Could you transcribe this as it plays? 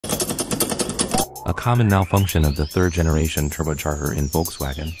A common malfunction of the third-generation turbocharger in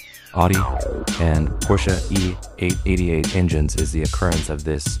Volkswagen, Audi, and Porsche EA888 engines is the occurrence of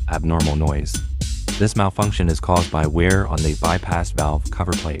this abnormal noise. This malfunction is caused by wear on the bypass valve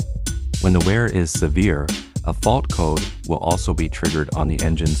cover plate. When the wear is severe, a fault code will also be triggered on the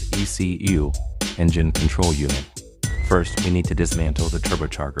engine's ECU, engine control unit. First, we need to dismantle the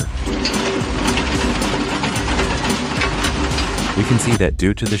turbocharger. We can see that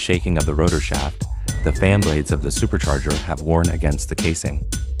due to the shaking of the rotor shaft, the fan blades of the supercharger have worn against the casing.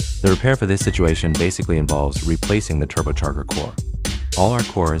 The repair for this situation basically involves replacing the turbocharger core. All our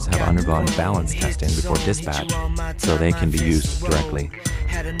cores have undergone balance testing before dispatch, so they can be used directly.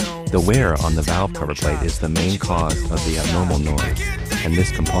 The wear on the valve cover plate is the main cause of the abnormal noise, and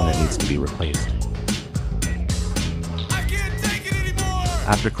this component needs to be replaced.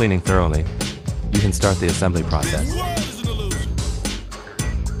 After cleaning thoroughly, you can start the assembly process.